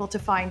like people to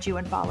find you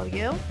and follow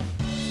you?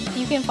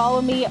 You can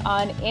follow me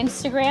on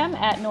Instagram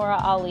at Nora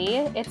Ali.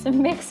 It's a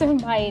mix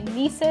of my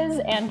nieces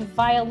and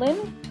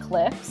violin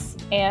clips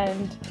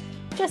and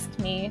just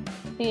me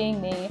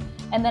being me.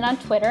 And then on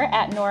Twitter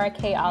at Nora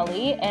K.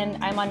 Ali.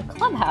 And I'm on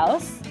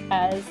Clubhouse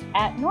as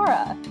at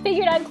Nora.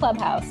 Figured out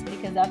Clubhouse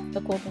because that's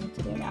the cool thing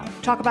to do now.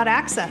 Talk about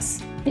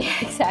access. Yeah,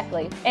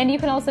 exactly. And you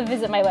can also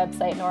visit my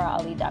website,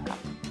 noraali.com.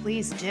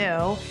 Please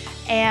do.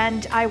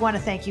 And I want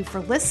to thank you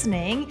for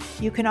listening.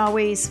 You can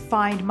always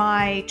find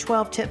my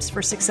 12 Tips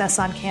for Success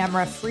on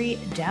Camera free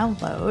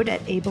download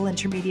at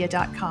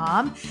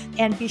ableintermedia.com.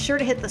 And be sure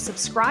to hit the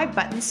subscribe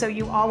button so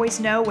you always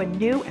know when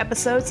new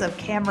episodes of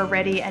Camera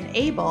Ready and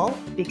Able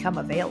become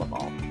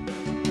available.